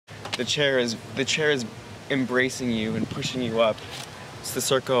The chair is embracing you and pushing you up. It's the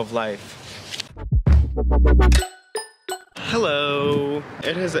circle of life. Hello.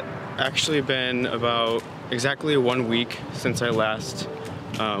 It has actually been about exactly 1 week since I last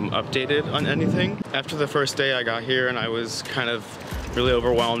updated on anything. After the first day I got here and I was kind of really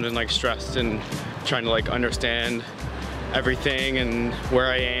overwhelmed and like stressed and trying to like understand everything and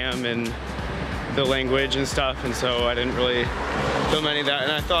where I am and the language and stuff, and so I didn't really film any of that,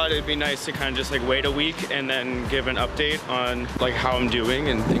 and I thought it'd be nice to kind of just like wait a week and then give an update on like how I'm doing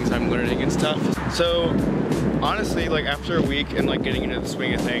and things I'm learning and stuff. So honestly, like after a week and like getting into the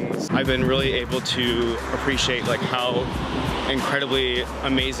swing of things, I've been really able to appreciate like how incredibly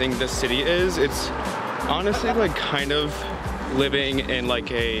amazing this city is. It's honestly like kind of living in like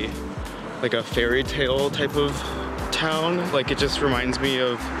a fairy tale type of town. Like it just reminds me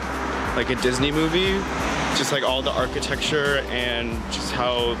of like a Disney movie, just like all the architecture and just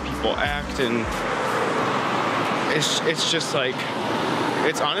how people act, and it's just like,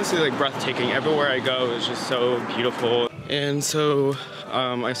 it's honestly like breathtaking. Everywhere I go is just so beautiful. And so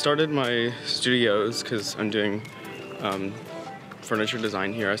I started my studios because I'm doing furniture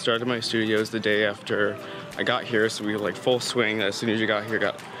design here. I started my studios the day after I got here, so we were like full swing. As soon as you got here,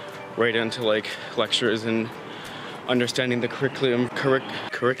 got right into like lectures and understanding the curriculum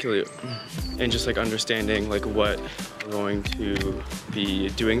and just like understanding like what we're going to be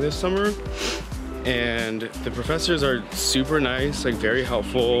doing this summer. And the professors are super nice, like very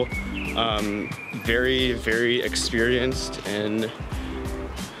helpful, very, very experienced. And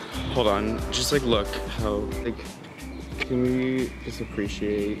hold on, just like look how like, can we just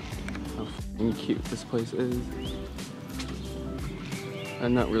appreciate how f***ing cute this place is?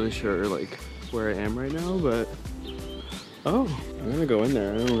 I'm not really sure like where I am right now, but oh, I'm gonna go in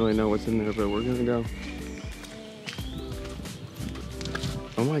there. I don't really know what's in there, but we're gonna go.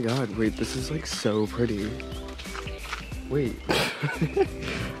 Oh my god, wait, this is like so pretty. Wait.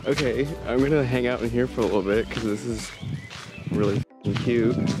 Okay, I'm gonna hang out in here for a little bit because this is really f***ing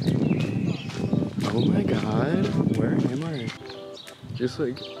cute. Oh my god, where am I? Just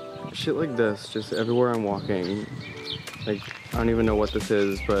like shit like this, just everywhere I'm walking. Like, I don't even know what this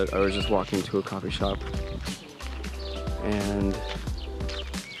is, but I was just walking to a coffee shop. And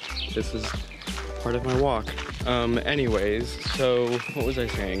this is part of my walk. Anyways, so what was I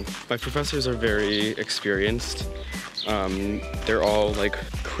saying? My professors are very experienced. They're all like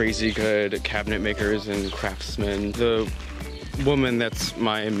crazy good cabinet makers and craftsmen. The woman that's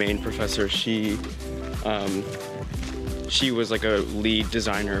my main professor, she was like a lead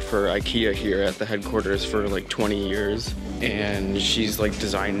designer for IKEA here at the headquarters for like 20 years. And she's like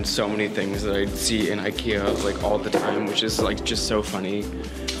designed so many things that I see in IKEA like all the time, which is like just so funny.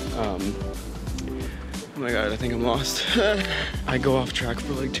 Oh my god, I think I'm lost. I go off track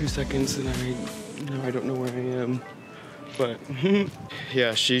for like 2 seconds and I don't know where I am. But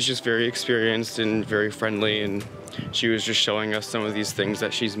yeah, she's just very experienced and very friendly, and she was just showing us some of these things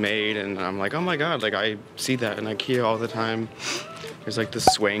that she's made, and I'm like, oh my god, like I see that in IKEA all the time. There's like the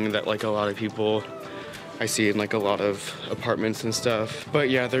swing that like a lot of people I see in like a lot of apartments and stuff.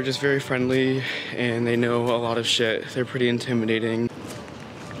 But yeah, they're just very friendly and they know a lot of shit. They're pretty intimidating.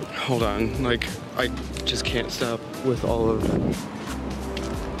 Hold on, like I just can't stop with all of them.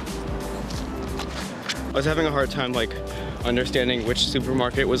 I was having a hard time like understanding which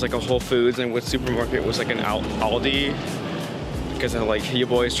supermarket was like a Whole Foods and which supermarket was like an Aldi, because I'm like, your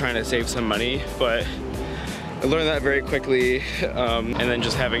boy's trying to save some money, but I learned that very quickly, and then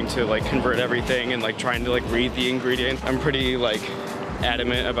just having to like convert everything and like trying to like read the ingredients. I'm pretty like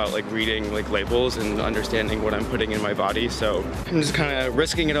adamant about like reading like labels and understanding what I'm putting in my body, so I'm just kind of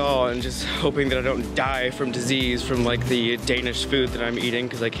risking it all and just hoping that I don't die from disease from like the Danish food that I'm eating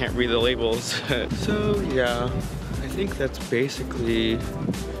because I can't read the labels. So yeah, I think that's basically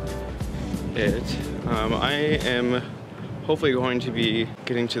it. I am hopefully going to be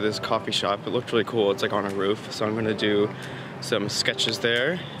getting to this coffee shop. It looked really cool. It's like on a roof, so I'm going to do some sketches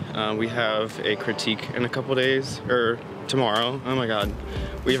there. We have a critique in a couple days, or tomorrow. Oh my god.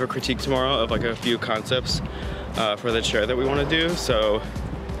 We have a critique tomorrow of like a few concepts for the chair that we want to do, so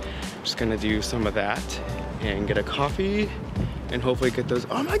I'm just going to do some of that and get a coffee and hopefully get those.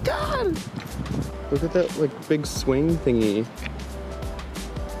 Oh my god! Look at that like big swing thingy.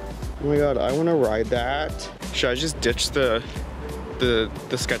 Oh my god, I want to ride that. Should I just ditch the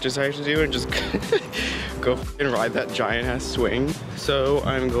sketches I have to do and just go and ride that giant ass swing? So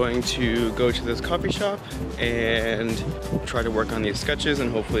I'm going to go to this coffee shop and try to work on these sketches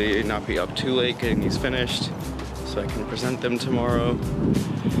and hopefully not be up too late getting these finished so I can present them tomorrow.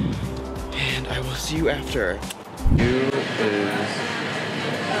 And I will see you after. Here is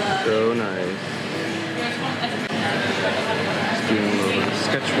the So nice. Just doing a little bit of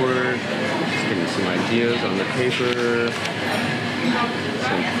sketch work, just getting some ideas on the paper,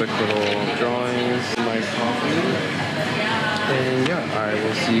 some quick little drawings, my coffee, and yeah, I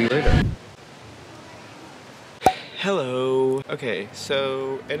will see you later. Hello. Okay,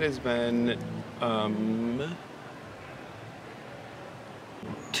 so it has been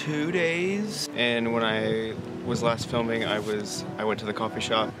 2 days, and when I was last filming, I went to the coffee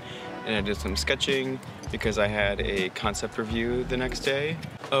shop and I did some sketching because I had a concept review the next day.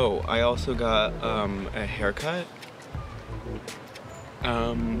 Oh, I also got a haircut.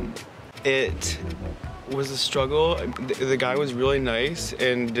 It was a struggle. The guy was really nice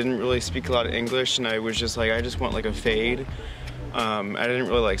and didn't really speak a lot of English, and I was just like, I just want like a fade. I didn't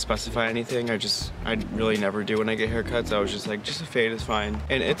really like specify anything. I really never do when I get haircuts. I was just like, just a fade is fine.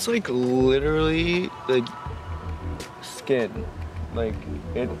 And it's like literally like skin. Like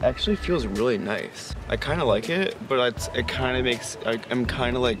it actually feels really nice. I kind of like it, but it kind of makes, I'm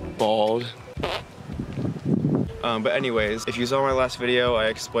kind of like bald. But anyways, if you saw my last video, I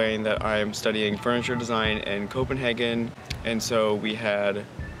explained that I am studying furniture design in Copenhagen. And so we had,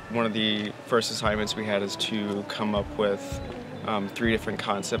 one of the first assignments we had is to come up with 3 different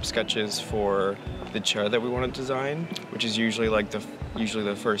concept sketches for the chair that we want to design, which is usually like the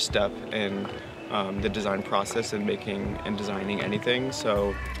first step in the design process in making and designing anything.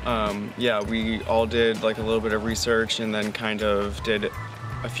 So yeah, we all did like a little bit of research and then kind of did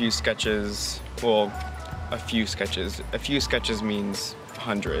a few sketches. Well, a few sketches means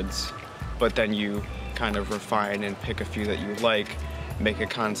hundreds, but then you kind of refine and pick a few that you like, make a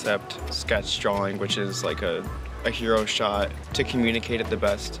concept sketch drawing, which is like a hero shot to communicate it the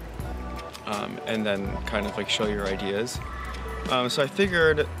best, and then kind of like show your ideas. So I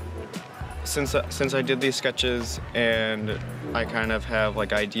figured since I did these sketches and I kind of have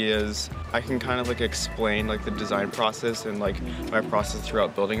like ideas, I can kind of like explain like the design process and like my process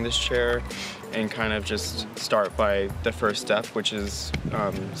throughout building this chair, and kind of just start by the first step, which is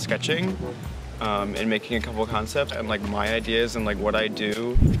sketching and making a couple concepts and like my ideas and like what I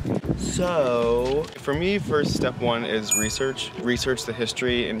do. So for me, first step 1 is research the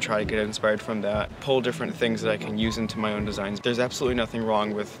history and try to get inspired from that, pull different things that I can use into my own designs. There's absolutely nothing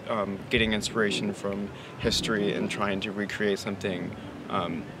wrong with getting inspiration from history and trying to recreate something.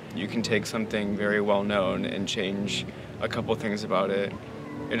 You can take something very well known and change a couple things about it.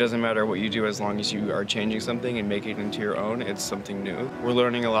 It doesn't matter what you do as long as you are changing something and making it into your own. It's something new. We're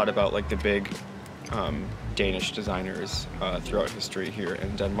learning a lot about like the big Danish designers throughout history here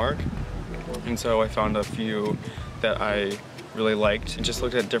in Denmark. And so I found a few that I really liked and just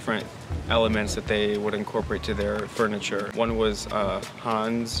looked at different elements that they would incorporate to their furniture. One was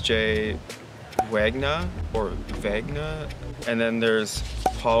Hans J. Wagner, and then there's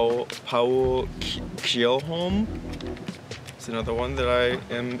Paul Kjellholm. It's another one that I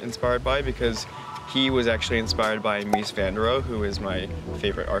am inspired by because he was actually inspired by Mies van der Rohe, who is my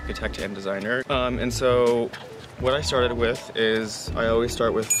favorite architect and designer. And so what I started with is I always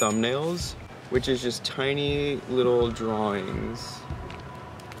start with thumbnails, which is just tiny little drawings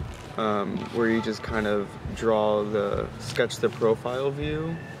where you just kind of sketch the profile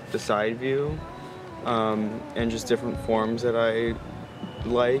view, the side view, and just different forms that I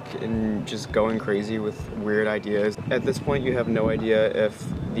like, and just going crazy with weird ideas. At this point, you have no idea if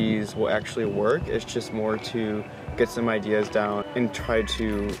these will actually work. It's just more to get some ideas down and try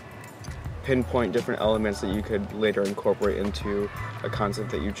to pinpoint different elements that you could later incorporate into a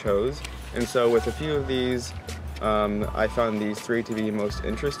concept that you chose. And so with a few of these, I found these 3 to be most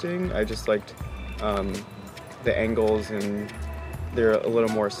interesting. I just liked the angles, and they're a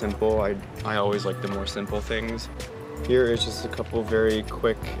little more simple. I always like the more simple things. Here is just a couple very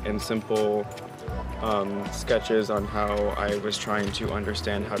quick and simple sketches on how I was trying to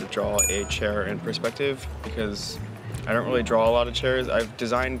understand how to draw a chair in perspective, because I don't really draw a lot of chairs. I've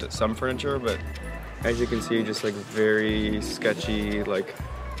designed some furniture, but as you can see, just like very sketchy, like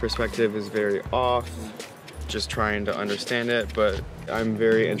perspective is very off, just trying to understand it. But I'm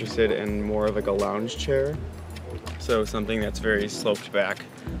very interested in more of like a lounge chair. So something that's very sloped back,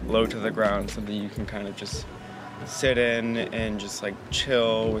 low to the ground, something you can kind of just sit in and just like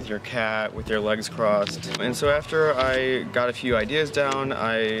chill with your cat with your legs crossed. And so after I got a few ideas down,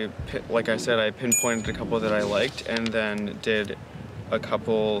 like I said, I pinpointed a couple that I liked and then did a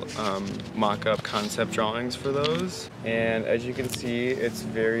couple mock-up concept drawings for those. And as you can see, it's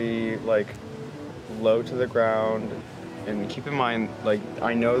very like low to the ground. And keep in mind, like,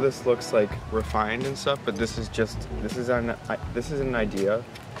 I know this looks like refined and stuff, but this is an idea.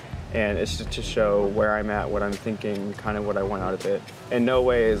 and it's just to show where I'm at, what I'm thinking, kind of what I want out of it. In no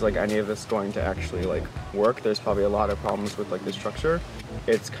way is like any of this going to actually like work. There's probably a lot of problems with like the structure.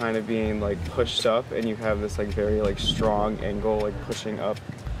 It's kind of being like pushed up, and you have this like very like strong angle like pushing up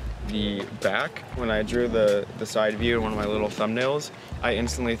the back. When I drew the side view in one of my little thumbnails, I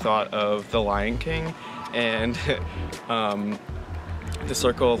instantly thought of The Lion King and the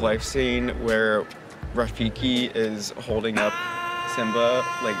circle of life scene where Rafiki is holding up Simba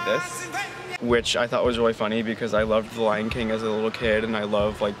like this, which I thought was really funny because I loved The Lion King as a little kid, and I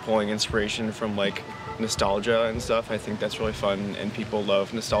love like pulling inspiration from like nostalgia and stuff. I think that's really fun, and people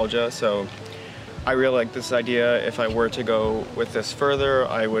love nostalgia, so I really like this idea. If I were to go with this further,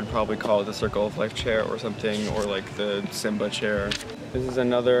 I would probably call it the Circle of Life chair or something, or like the Simba chair. This is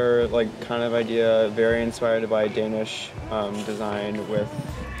another like kind of idea, very inspired by Danish design, with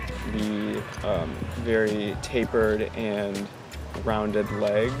the very tapered and rounded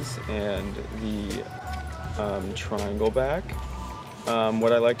legs and the triangle back.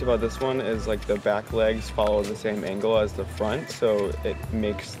 What I liked about this one is like the back legs follow the same angle as the front, so it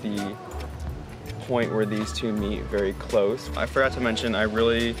makes the point where these two meet very close. I forgot to mention, I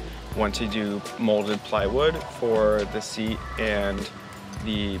really want to do molded plywood for the seat and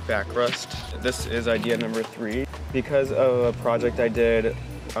the backrest. This is idea number 3. Because of a project I did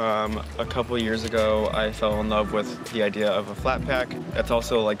a couple years ago, I fell in love with the idea of a flat pack. That's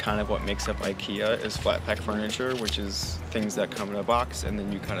also like kind of what makes up IKEA, is flat pack furniture, which is things that come in a box and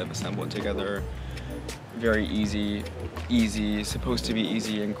then you kind of assemble it together. Very easy, supposed to be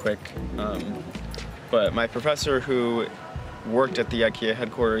easy and quick. But my professor, who worked at the IKEA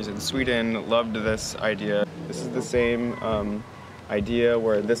headquarters in Sweden, loved this idea. This is the same idea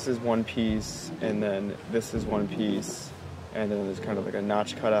where this is one piece and then this is one piece, and then there's kind of like a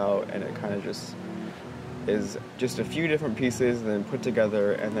notch cut out, and it kind of just is just a few different pieces and then put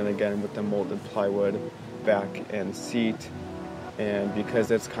together, and then again with the molded plywood back and seat. And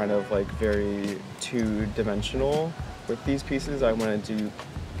because it's kind of like very two-dimensional with these pieces, I wanted to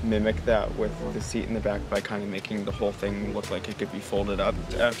mimic that with the seat in the back by kind of making the whole thing look like it could be folded up.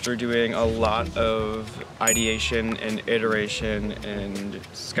 After doing a lot of ideation and iteration and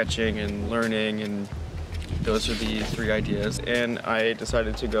sketching and learning, and those are the 3 ideas, and I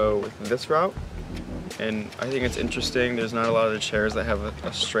decided to go with this route. And I think it's interesting, there's not a lot of the chairs that have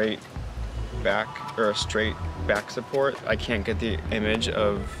a straight back or a straight back support. I can't get the image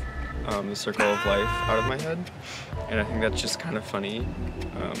of the Circle of Life out of my head, and I think that's just kind of funny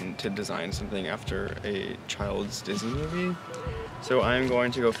to design something after a child's Disney movie. So I'm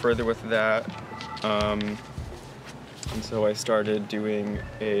going to go further with that, and so I started doing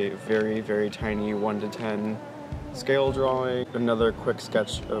a very tiny 1 to 10 scale drawing, another quick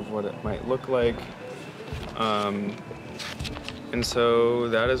sketch of what it might look like, and so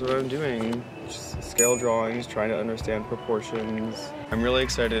that is what I'm doing. Just scale drawings, trying to understand proportions. I'm really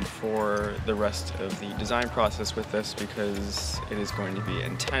excited for the rest of the design process with this because it is going to be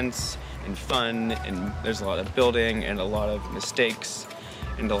intense and fun, and there's a lot of building and a lot of mistakes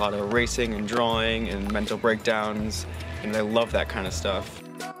and a lot of erasing and drawing and mental breakdowns, and I love that kind of stuff.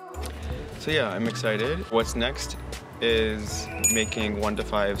 So yeah, I'm excited. What's next is making 1 to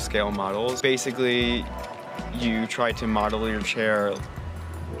 5 scale models. Basically, you try to model your chair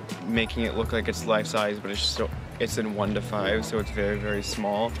making it look like it's life size, but it's in 1 to 5, so it's very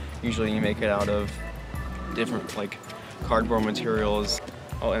small. Usually you make it out of different like cardboard materials.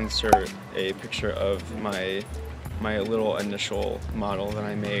 I'll insert a picture of my little initial model that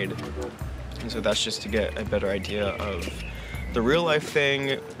I made, and so that's just to get a better idea of the real life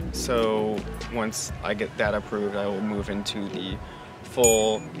thing. So once I get that approved, I will move into the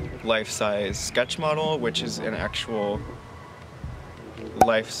full life-size sketch model, which is an actual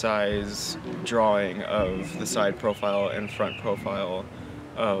life-size drawing of the side profile and front profile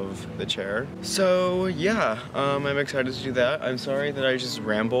of the chair. So yeah, I'm excited to do that. I'm sorry that I just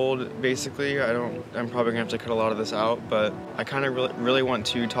rambled basically. I'm probably gonna have to cut a lot of this out, but I kind of really want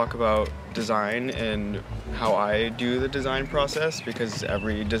to talk about design and how I do the design process, because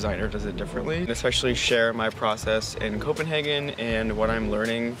every designer does it differently, and especially share my process in Copenhagen and what I'm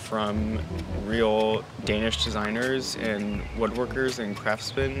learning from real Danish designers and woodworkers and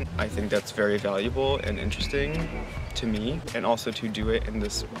craftsmen. I think that's very valuable and interesting to me, and also to do it in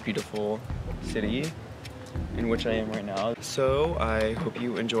this beautiful city in which I am right now. So I hope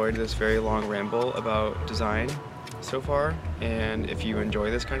you enjoyed this very long ramble about design so far, and if you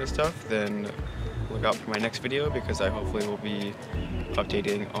enjoy this kind of stuff, then look out for my next video, because I hopefully will be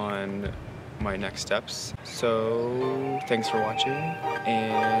updating on my next steps. So thanks for watching,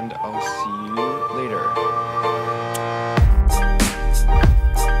 and I'll see you later.